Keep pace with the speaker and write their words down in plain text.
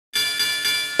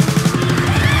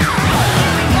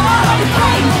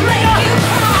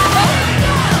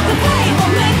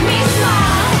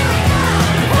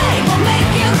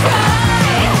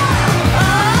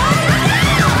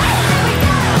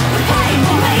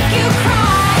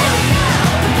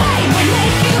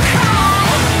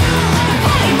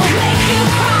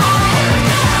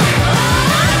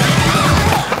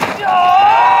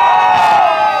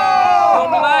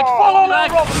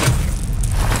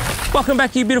Welcome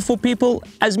back, you beautiful people.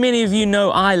 As many of you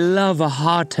know, I love a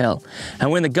hardtail.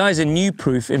 And when the guys at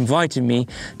Nukeproof invited me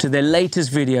to their latest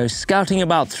video, Scouting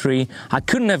About 3, I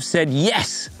couldn't have said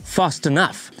yes fast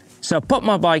enough. So I popped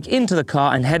my bike into the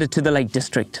car and headed to the Lake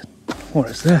District. What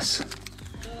is this?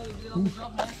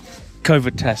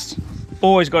 COVID test.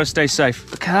 Always got to stay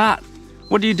safe. Look at that.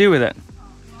 What do you do with it?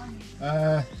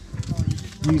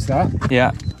 Use that. Yeah.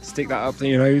 Stick that up to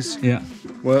your nose. Yeah.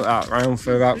 Whirl that around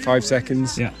for about 5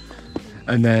 seconds. Yeah.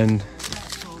 And then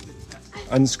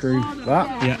unscrew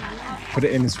that. Yeah. Put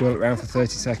it in and swirl it around for 30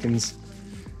 seconds.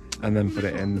 And then put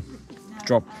it in.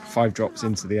 Drop 5 drops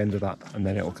into the end of that. And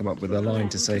then it'll come up with a line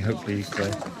to say, hopefully you're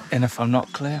clear. And if I'm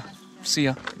not clear, see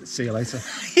ya. See you later.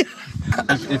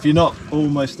 If you're not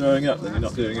almost throwing up, then you're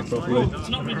not doing it properly.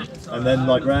 And then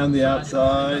like round the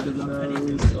outside of the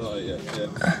nose. Oh yeah,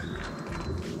 yeah.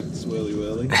 Swirly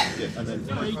whirly. Yeah, and then.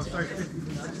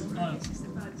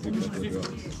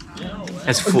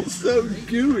 It's full. It's so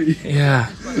gooey. Yeah.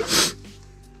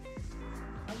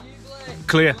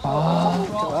 Clear.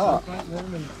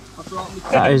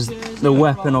 That is the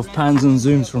weapon of pans and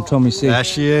zooms from Tommy C. There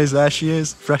she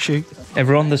is, freshie.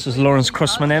 Everyone, this is Laurence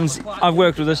Crossman-Emms. I've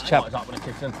worked with this chap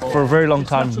for a very long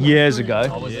time, years ago.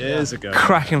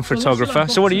 Cracking photographer.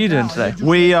 So what are you doing today?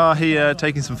 We are here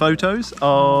taking some photos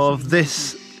of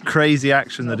this crazy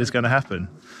action that is going to happen.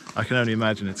 I can only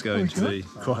imagine it's going to be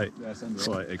quite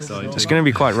exciting. It's going to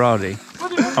be quite rowdy.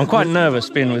 I'm quite nervous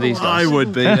being with these guys. I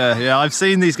would be, yeah. I've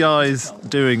seen these guys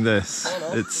doing this.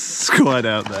 It's quite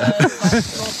out there.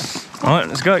 All right,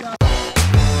 let's go.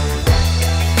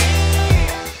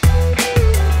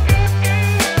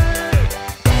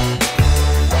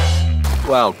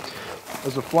 Well,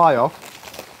 there's a fly off,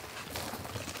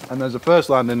 and there's a first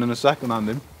landing and a second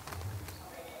landing.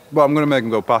 But I'm going to make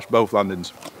them go past both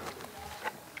landings.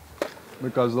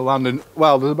 Because the landing,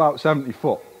 well, there's about 70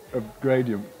 foot of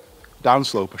gradient,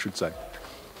 downslope I should say.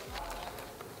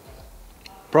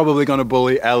 Probably going to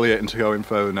bully Elliot into going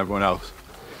further than everyone else.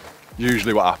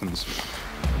 Usually what happens.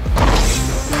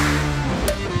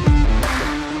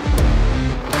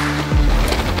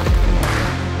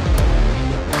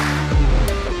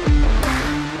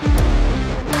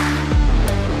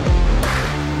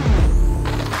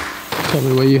 Tell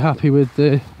me, were you happy with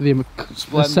the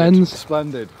sends?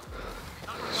 Splendid.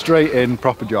 Straight in,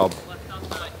 proper job.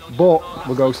 But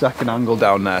we'll go second angle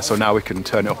down there, so now we can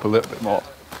turn it up a little bit more.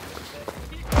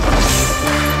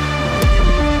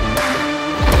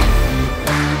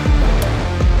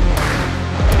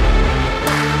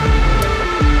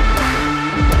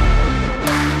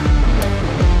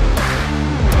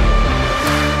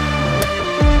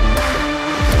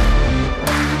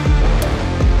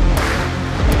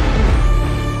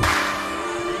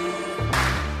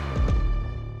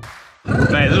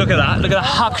 Mate, look at that. Look at that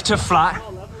huck to flat.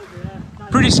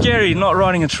 Pretty scary not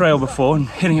riding a trail before and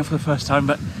hitting it for the first time,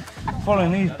 but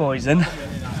following these boys in,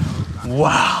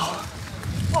 wow.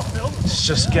 Let's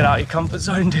just get out your comfort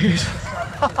zone, dude.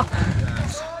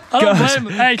 I don't blame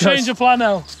him. Hey, change the plan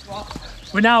now.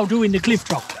 We're now doing the cliff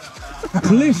drop.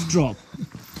 Cliff drop.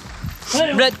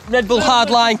 Red Bull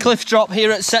hardline cliff drop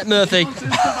here at Set Murphy.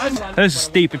 This is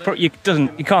steep. You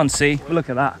can't see. But look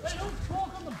at that.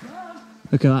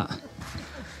 Look at that.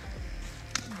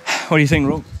 What do you think,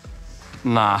 Rob?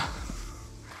 Nah,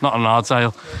 not an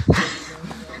hardtail.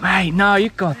 Mate, no, you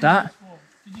got that.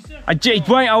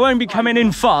 I won't be coming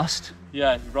in fast.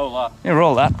 Yeah, roll that. Yeah,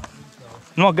 roll that.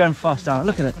 I'm not going fast down.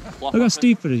 Look at it. Look how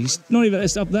steep it is. It's not even,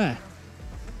 it's up there.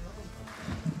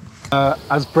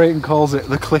 As Brayton calls it,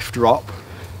 the cliff drop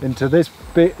into this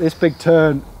big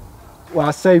turn. When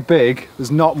I say big, there's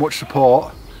not much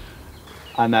support,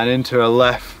 and then into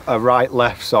a right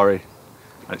left, sorry,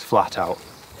 and it's flat out.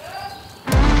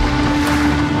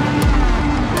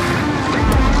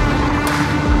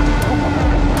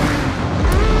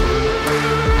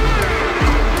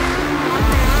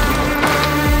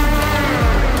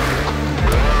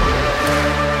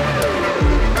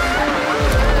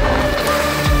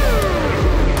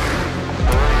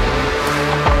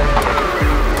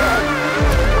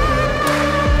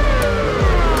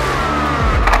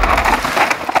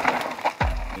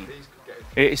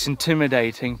 It's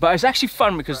intimidating, but it's actually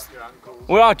fun because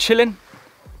we are chilling,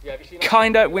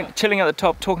 we're chilling at the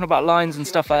top, talking about lines and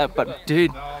stuff like that, but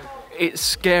dude, it's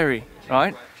scary,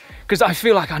 right? Because I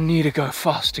feel like I need to go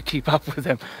fast to keep up with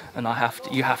them, and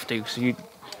you have to, so you...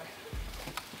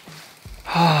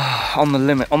 on the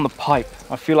limit, on the pipe.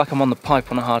 I feel like I'm on the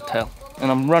pipe on a hardtail, and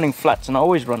I'm running flats, and I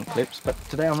always run clips, but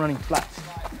today I'm running flats.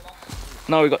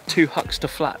 Now we've got 2 hucks to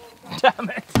flat. Damn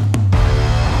it!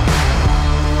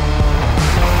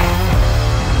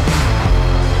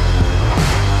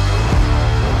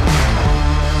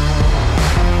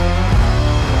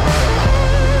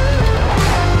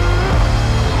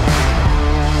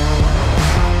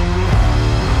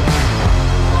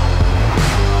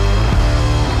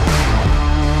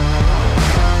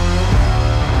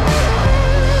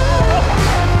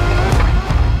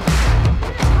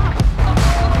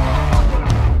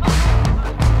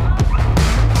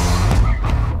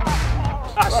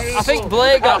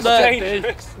 Blake got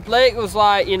the. Blake was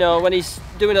like, you know, when he's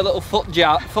doing a little foot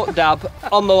dab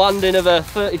on the landing of a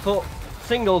 30-foot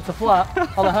single to flat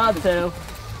on a hardtail.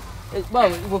 Well,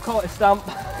 we'll call it a stamp.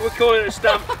 We'll call it a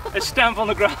stamp on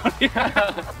the ground.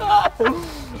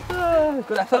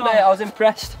 Good effort, mate. I was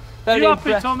impressed. Very You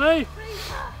impressed. happy, Tommy?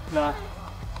 No,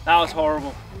 that was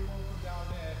horrible.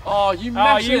 Oh, you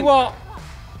messing. You what?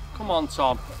 Come on,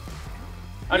 Tom.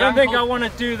 I don't think I want to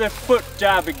do the foot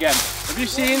jab again. Have you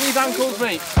seen these ankles,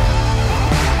 mate?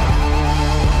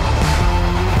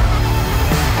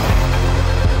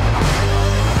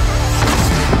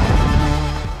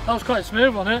 That was quite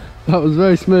smooth on it. That was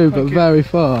very smooth, but very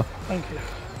far. Thank you.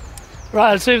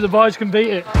 Right, let's see if the boys can beat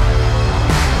it.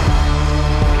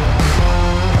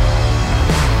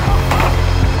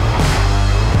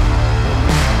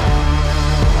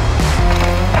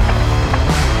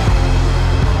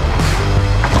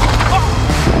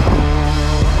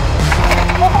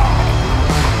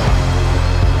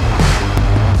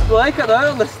 Blake, I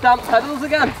know, on the stamp pedals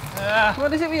again. Yeah.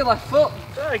 What is it with your left foot?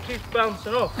 It keeps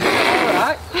bouncing off.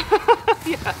 Alright.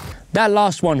 Yeah. That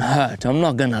last one hurt, I'm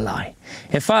not gonna lie.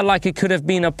 It felt like it could have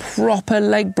been a proper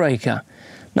leg breaker.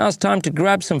 Now it's time to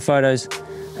grab some photos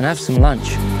and have some lunch.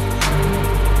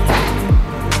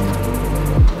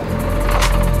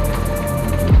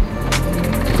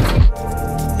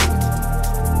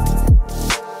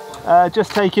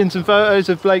 Just taking some photos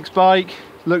of Blake's bike.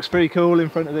 Looks pretty cool in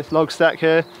front of this log stack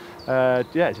here.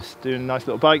 Yeah, just doing a nice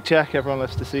little bike check. Everyone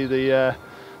loves to see the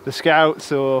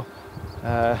scouts, or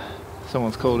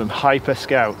someone's called them hyper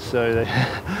scouts, so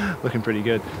they're looking pretty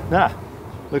good. Nah,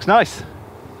 looks nice.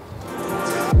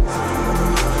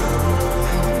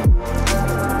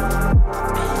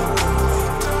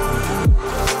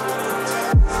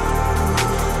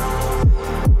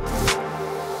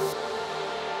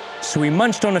 So we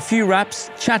munched on a few wraps,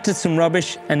 chatted some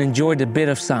rubbish, and enjoyed a bit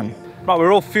of sun. Right,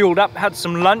 we're all fueled up, had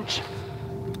some lunch.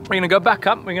 We're gonna go back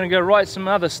up, we're gonna go ride some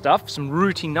other stuff, some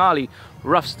rooty, gnarly,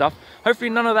 rough stuff. Hopefully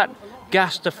none of that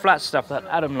gas to flat stuff that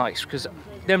Adam likes, because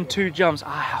them two jumps,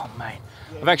 oh mate.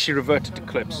 I've actually reverted to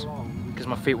clips, because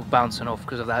my feet were bouncing off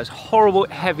because of those horrible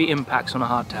heavy impacts on a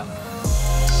hardtail.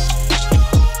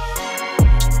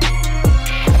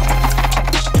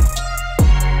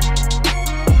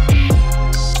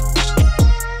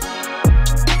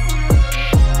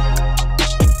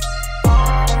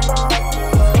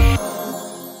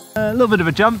 A little bit of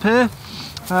a jump here.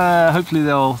 Hopefully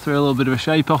they'll throw a little bit of a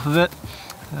shape off of it.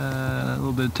 A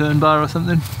little bit of turn bar or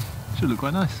something. Should look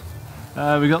quite nice.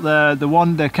 We got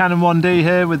the Canon 1D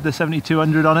here with the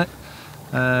 7200 on it.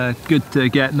 Good to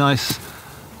get nice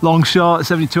long shot at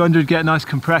 7200. Get a nice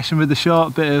compression with the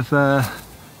shot. Bit of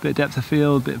depth of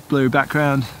field, bit of blurry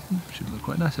background. Should look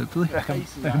quite nice, hopefully. I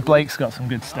reckon Blake's got some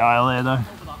good style there though.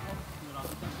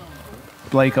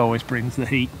 Blake always brings the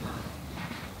heat.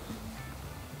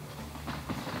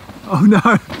 Oh no!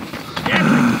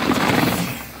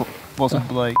 Wasn't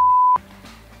Blake.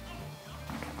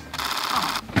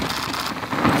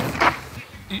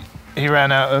 He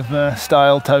ran out of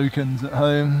style tokens at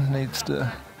home. Needs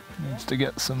to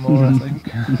get some more, I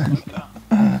think.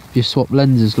 You swap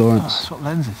lenses, Laurence. Swap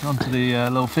lenses onto the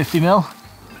little 50mm.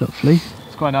 Lovely.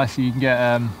 It's quite nice. You can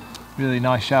get really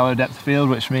nice shallow depth of field,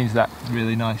 which means that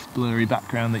really nice blurry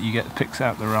background that you get picks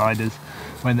out the riders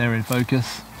when they're in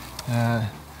focus.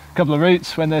 Couple of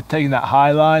routes, when they're taking that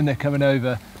high line, they're coming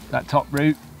over that top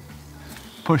route,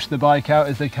 push the bike out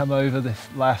as they come over this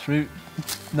last route.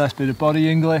 Nice bit of body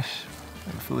English,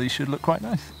 hopefully should look quite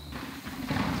nice.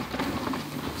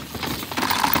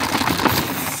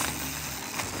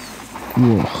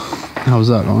 Whoa, how's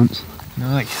that, Laurence?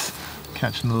 Nice,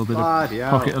 catching a little bit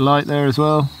of pocket of light there as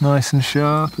well, nice and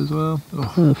sharp as well.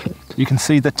 Oh. Perfect. You can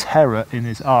see the terror in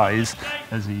his eyes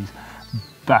as he's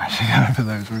bashing over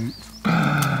those routes.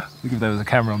 I think if there was a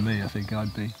camera on me, I think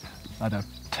I'd have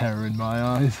terror in my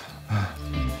eyes.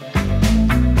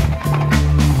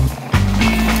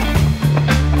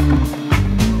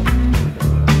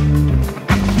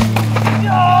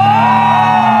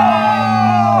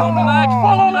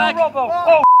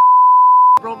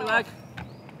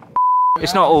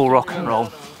 It's not all rock and roll.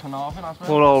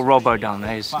 Poor old Robbo down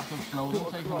there, he's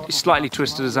slightly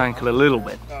twisted his ankle a little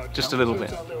bit, just a little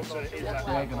bit.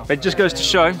 But it just goes to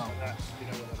show,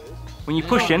 when you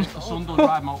push in,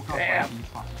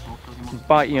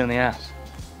 bite you in the ass.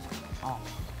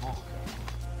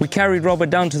 We carried Robert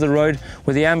down to the road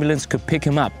where the ambulance could pick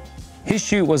him up. His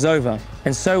shoot was over,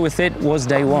 and so with it was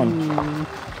day one.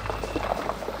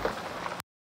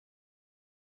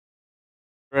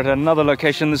 We're at another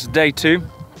location, this is day 2,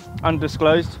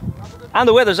 undisclosed. And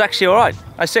the weather's actually all right.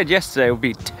 I said yesterday it would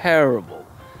be terrible.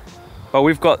 But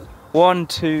we've got 1,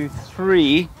 2,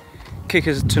 3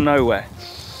 kickers to nowhere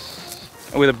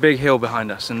with a big hill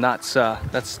behind us, and that's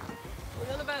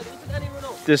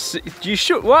this. You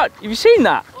should what? Have you seen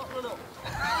that?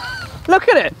 Look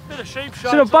at it. It's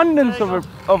an abundance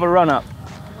of a run up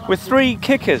with 3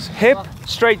 kickers: hip,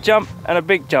 straight jump, and a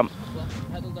big jump.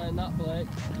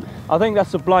 I think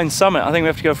that's the blind summit. I think we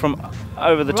have to go from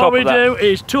over the top of that. What we do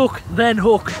is tuck, then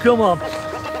hook. Come on.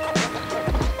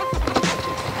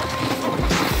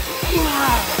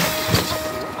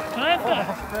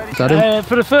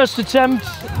 For the first attempt,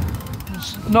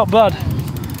 it's not bad.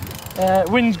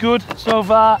 Wind's good so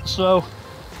far, so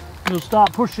we'll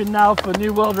start pushing now for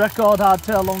new world record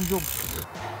hardtail long jump.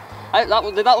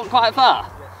 Did that look quite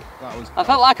far? I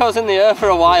felt like I was in the air for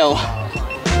a while.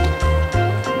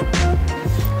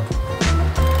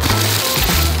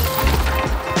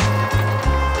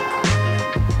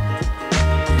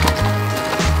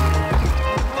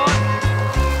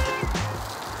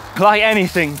 Like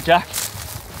anything, Jack,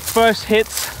 first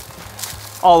hits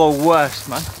are the worst,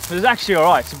 man. But it's actually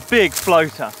alright, it's a big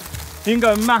floater. You can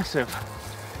go massive.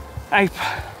 Hey,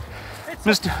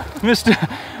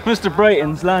 Mr.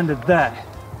 Brayton's landed there,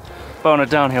 but on a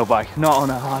downhill bike, not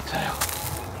on a hardtail.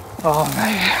 Oh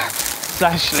man, it's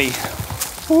actually,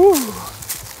 woo.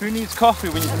 Who needs coffee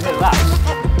when you can hit that?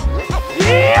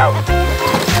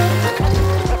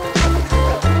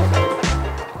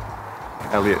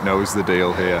 Elliot knows the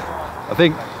deal here. I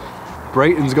think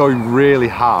Brayton's going really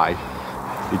high.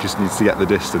 He just needs to get the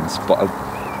distance, but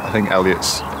I think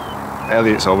Elliot's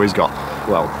always got,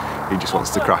 well, he just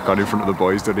wants to crack on in front of the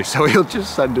boys, doesn't he? So he'll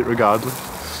just send it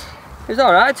regardless. It was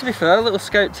alright, to be fair. A little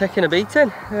scout taking a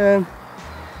beating.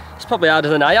 It's probably harder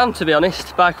than I am, to be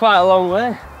honest, by quite a long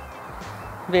way.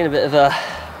 Being a bit of a,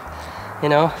 you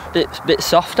know, bit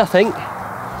soft, I think.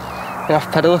 Gonna have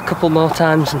to pedal a couple more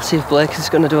times and see if Blake is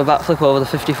going to do a backflip over the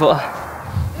 50-footer.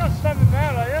 You're not standing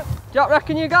there, are you? Do you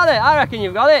reckon you got it? I reckon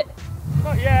you've got it.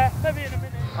 Not yet, maybe in a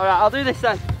minute. Alright, I'll do this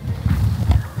then.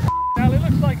 Well, it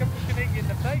looks like I'm just going to hit you in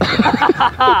the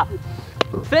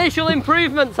face. Facial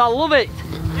improvements, I love it.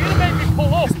 You're going to make me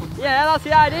pull up. Yeah, that's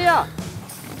the idea.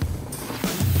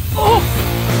 Oh!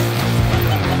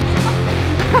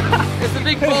 It's the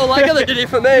big bow legger that did it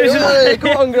for me.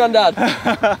 Come on, Grandad.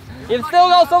 You've still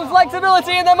got some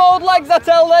flexibility in them old legs, I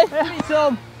tell thee.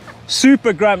 Some.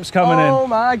 Super Gramps coming in. Oh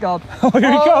my God. Oh,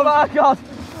 here he comes. Oh my God.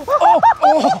 Oh,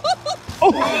 oh,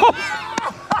 oh.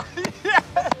 Yeah.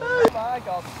 Oh my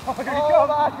God. Oh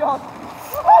my God.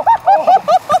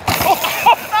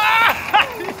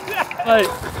 Right,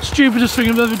 stupidest thing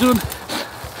I've ever done.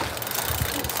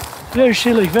 Very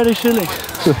silly, very silly.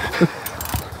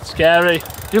 Scary.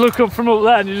 You look up from up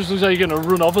there and you just look like you're going to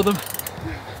run over them.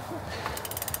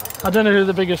 I don't know who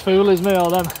the biggest fool is, me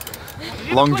or them.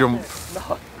 Long jump,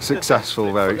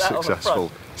 successful, very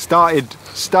successful.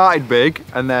 Started big,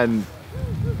 and then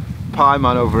Pie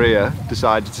Man over here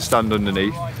decided to stand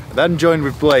underneath. Then joined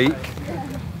with Blake,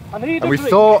 and we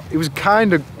thought he was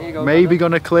kind of maybe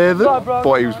going to clear them,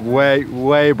 but he was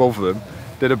way above them.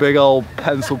 Did a big old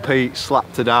pencil Pete,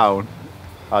 slapped her down.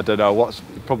 I don't know,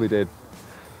 he probably did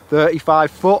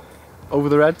 35 foot over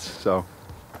the reds, so.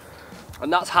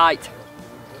 And that's height.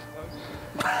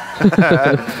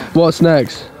 What's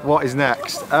next? What is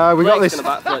next? We got this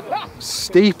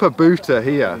steeper booter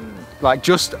here, like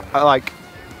just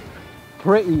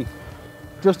pretty,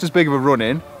 just as big of a run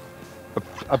in,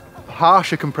 a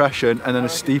harsher compression, and then a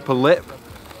steeper lip,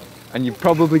 and you've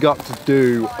probably got to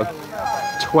do a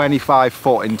 25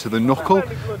 foot into the knuckle,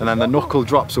 and then the knuckle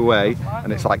drops away,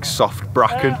 and it's like soft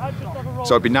bracken.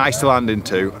 So it'd be nice to land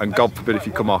into, and God forbid if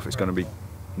you come off, it's going to be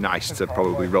nice to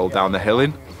probably roll down the hill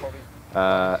in.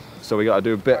 So we got to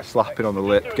do a bit of slapping on the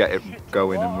lip, get it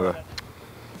going, and we're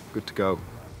good to go.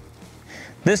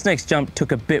 This next jump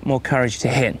took a bit more courage to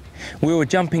hit. We were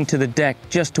jumping to the deck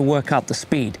just to work out the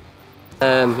speed.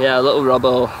 Yeah, little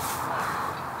Robbo,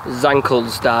 his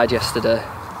ankles died yesterday.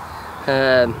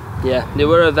 Yeah, they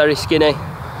were very skinny,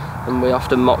 and we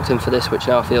often mocked him for this, which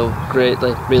now I feel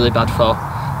really bad for.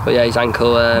 But yeah, his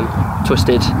ankle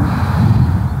twisted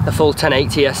a full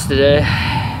 1080 yesterday,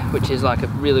 which is like a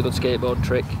really good skateboard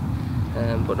trick,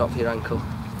 but not for your ankle.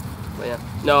 But yeah,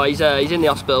 no, he's in the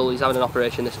hospital. He's having an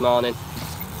operation this morning.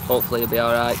 Hopefully he'll be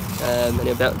all right, and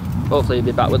hopefully he'll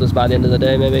be back with us by the end of the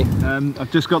day, maybe.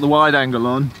 I've just got the wide angle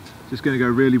on. Just going to go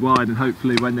really wide, and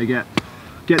hopefully when they get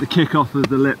the kick off of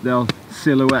the lip, they'll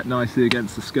silhouette nicely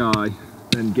against the sky,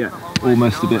 and get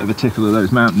almost a bit of a tickle of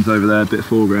those mountains over there, a bit of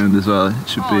foreground as well. It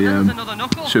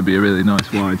should be a really nice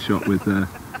wide shot with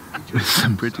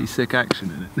some pretty sick action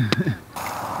in it.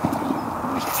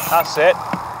 That's it.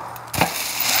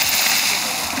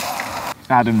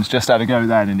 Adam's just had a go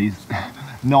then, and he's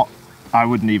not, I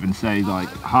wouldn't even say like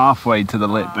halfway to the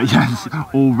lip, but yes,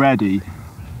 already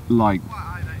like,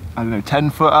 I don't know, 10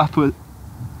 foot up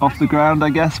off the ground, I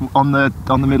guess, on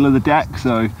the middle of the deck.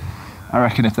 So I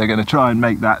reckon if they're going to try and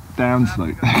make that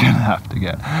downslope, they're going to have to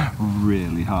get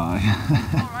really high.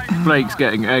 Blake's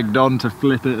getting egged on to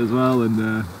flip it as well,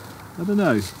 and I don't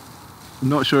know, I'm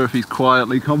not sure if he's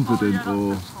quietly confident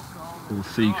or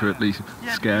secretly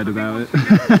scared about it.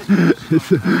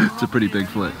 It's a pretty big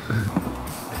flip.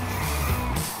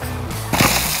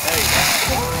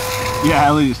 Yeah,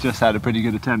 Elliott's just had a pretty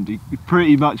good attempt. He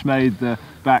pretty much made the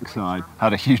backside,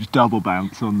 had a huge double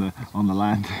bounce on the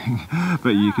landing,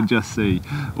 but you can just see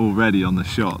already on the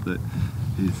shot that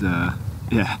he's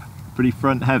yeah, pretty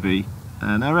front heavy.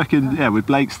 And I reckon, yeah, with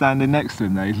Blake standing next to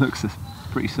him there, he looks a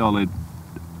pretty solid,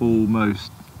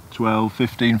 almost 12,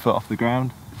 15 foot off the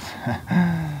ground.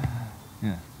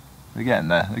 Yeah, they're getting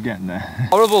there, they're getting there.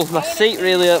 Horrible, my seat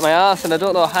really hurt my arse and I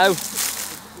don't know how,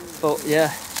 but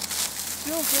yeah.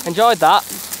 Enjoyed that.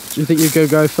 Do you think you could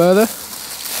go further?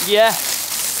 Yeah.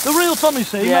 The real Tommy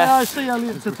C. Yeah. May I see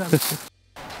Elliott's attempt?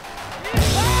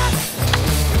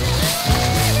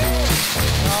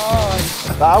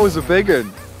 That was a big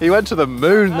one. He went to the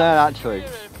moon there actually.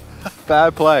 Fair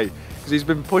play. Because he's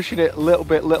been pushing it little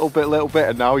bit,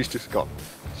 and now he's just gone.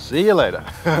 See you later.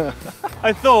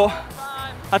 I thought,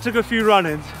 I took a few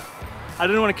run-ins. I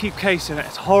didn't want to keep casing it.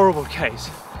 It's a horrible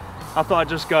case. I thought I'd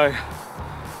just go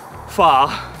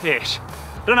far-ish.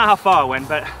 I don't know how far I went,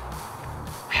 but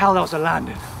hell, that was a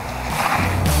landing.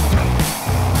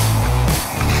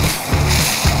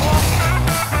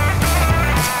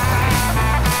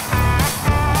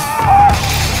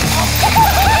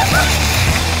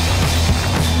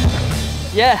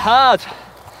 Yeah, hard.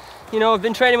 You know, I've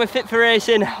been training with Fit for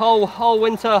Racing all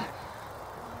winter,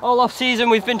 all off season.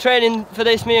 We've been training for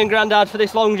this, me and Grandad, for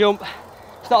this long jump.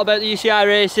 It's not about the UCI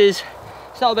races.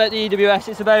 It's not about the EWS,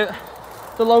 it's about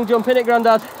the long jump, innit,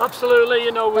 Grandad? Absolutely,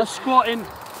 you know, we're squatting,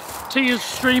 tears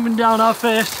streaming down our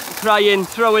face. Crying,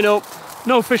 throwing up.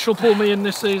 No fish will pull me in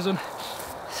this season.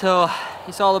 So,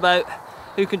 it's all about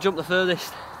who can jump the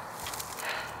furthest.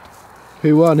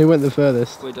 Who won? Who went the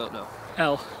furthest? We don't know.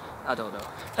 Elle. I don't know.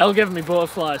 Elle giving me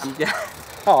butterflies. Yeah.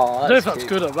 Oh, I don't know if that's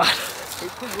good or bad. It's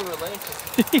because we're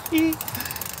related.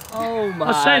 Oh my I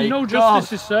was saying no God.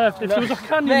 justice is served. If there was a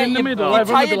canyon in the middle, your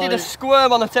everyone would tyre be did like... a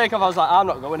squirm on the takeoff. I was like, I'm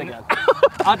not going again.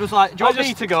 I was like, do you want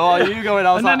me to go or are you going?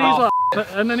 I was and then like, he's oh. like,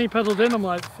 and then he pedalled in. I'm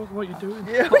like, fuck, what are you doing?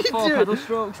 Yeah, what are you doing? Pedal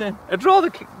strokes in. I'd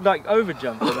rather like over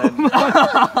jump and then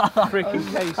freaking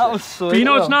case. That was sweet. But you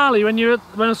know it's gnarly when I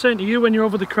was saying to you, when you're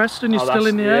over the crest and you're still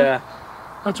in the air. Yeah.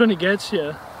 That's when it gets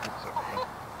you.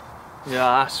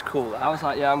 Yeah, that's cool. I was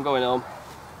like, yeah, I'm going home.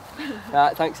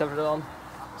 Right, thanks everyone.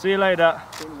 See you later.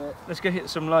 Let's go hit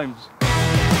some loams.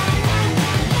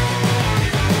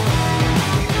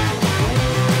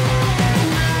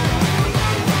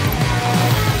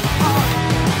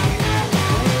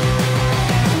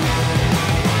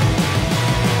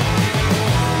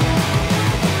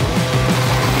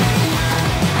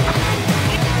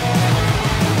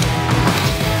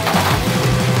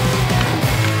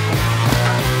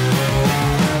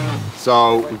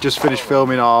 So we've just finished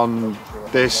filming on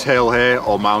this hill here,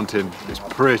 or mountain. It's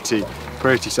pretty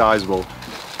sizable.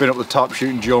 Been up the top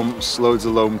shooting jumps, loads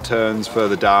of loam turns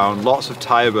further down, lots of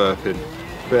tyre burping,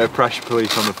 bit of pressure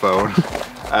police on the phone.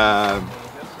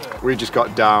 We just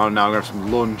got down, now we're gonna have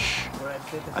some lunch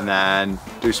and then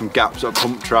do some gaps at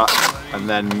pump track and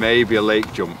then maybe a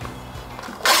lake jump.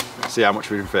 See how much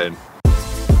we can fit in.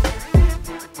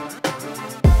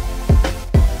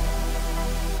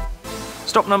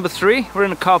 Stop number 3, we're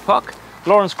in a car park.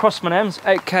 Laurence Crossman-Emms,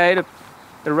 aka the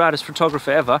raddest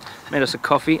photographer ever, made us a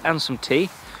coffee and some tea.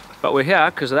 But we're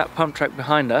here because of that pump track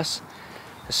behind us.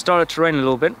 It started to rain a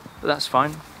little bit, but that's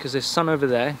fine because there's sun over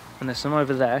there and there's some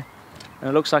over there. And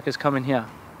it looks like it's coming here.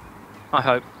 I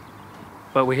hope.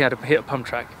 But we had to hit a pump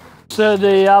track. So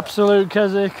the absolute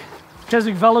Keswick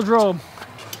velodrome.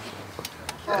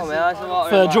 Oh man, there's a lot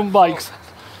for jump bikes.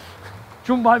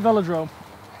 Jump bike velodrome.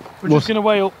 We're just going to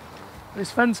weigh up this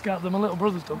fence gap that my little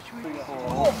brother's done.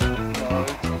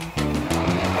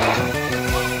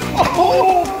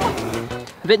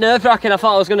 A bit nerve-wracking. I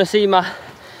thought I was going to see my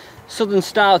southern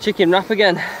style chicken wrap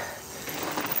again.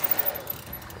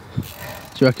 Do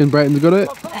you reckon Brayton's got it?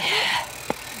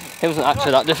 It wasn't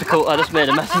actually that difficult, I just made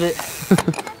a mess of it.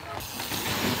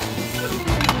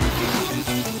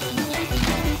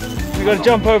 You've got to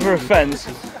jump over a fence.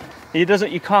 You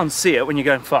can't see it when you're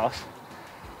going fast.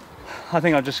 I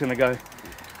think I'm just going to go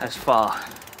as far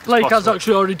Blake has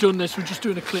actually already done this, we're just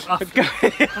doing a clip after.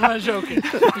 I'm not joking,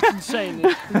 it's insane,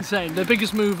 it's insane. The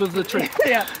biggest move of the trip.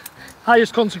 Yeah.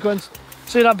 Highest consequence.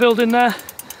 See that building there?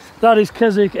 That is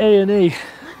Keswick A&E.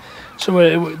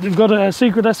 So they've got a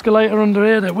secret escalator under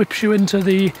here that whips you into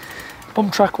the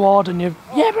bump track ward and you're,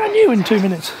 yeah, brand new in 2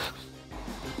 minutes.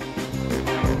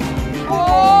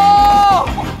 Oh!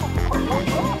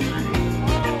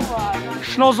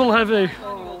 Schnozzle heavy.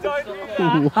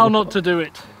 How not to do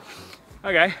it.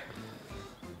 Okay,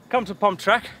 come to pump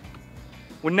track.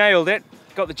 We nailed it.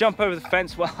 Got the jump over the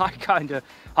fence. Well, I kind of.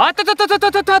 But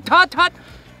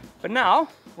now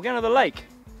we're going to the lake.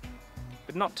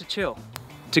 But not to chill.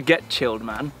 To get chilled,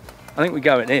 man. I think we're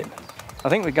going in. I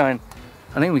think we're going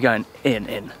in. You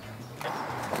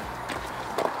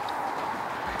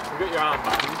got your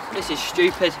armband. This is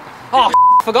stupid. Oh,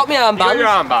 forgot my armband. You got your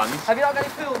armband. Have you not got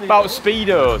any film? About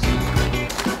speedos.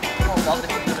 Oh God,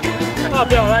 this is gonna be I'll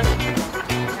be alright. You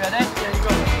ready? Yeah, you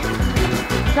got it.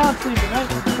 Can't see me, mate.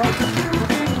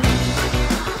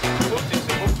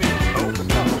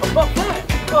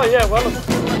 Oh yeah, well.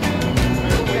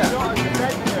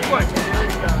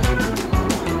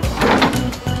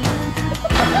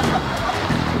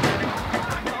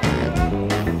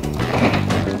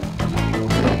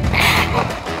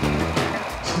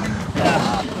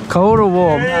 Cold or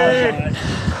warm? Oh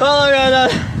my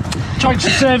God. Thanks for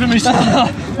saving me, son.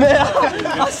 Mate,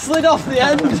 I slid off the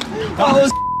end. That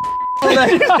was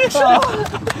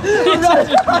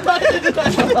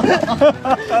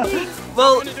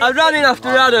well, I ran in after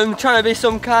Adam trying to be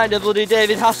some kind of bloody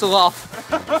David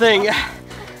Hasselhoff thing,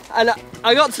 and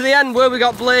I got to the end where we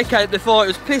got Blake out before. It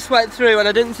was piss wet through and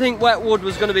I didn't think wet wood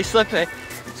was going to be slippy,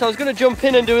 so I was going to jump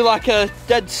in and do like a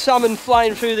dead salmon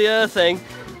flying through the air thing,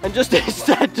 and just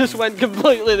instead just went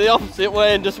completely the opposite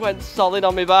way and just went solid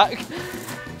on my back.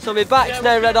 So my back's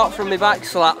now red hot from my back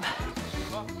slap.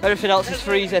 Everything else is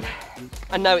freezing.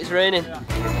 And now it's raining.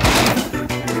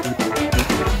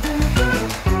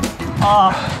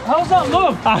 How's that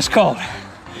look? That's cold.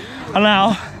 And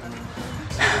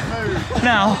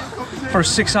now for a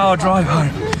 6-hour drive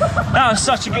home. That was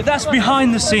such a good, that's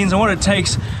behind the scenes and what it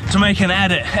takes to make an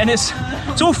edit. And it's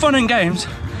all fun and games,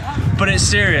 but it's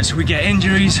serious. We get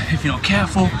injuries if you're not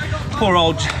careful. Poor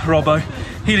old Robbo.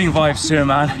 Healing vibes to him,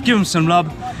 man. Give him some love.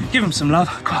 Give him some love.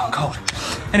 God, I'm cold.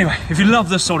 Anyway, if you love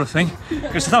this sort of thing,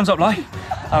 give us a thumbs up, like, and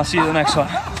I'll see you in the next one.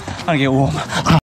 I'm gonna get warm.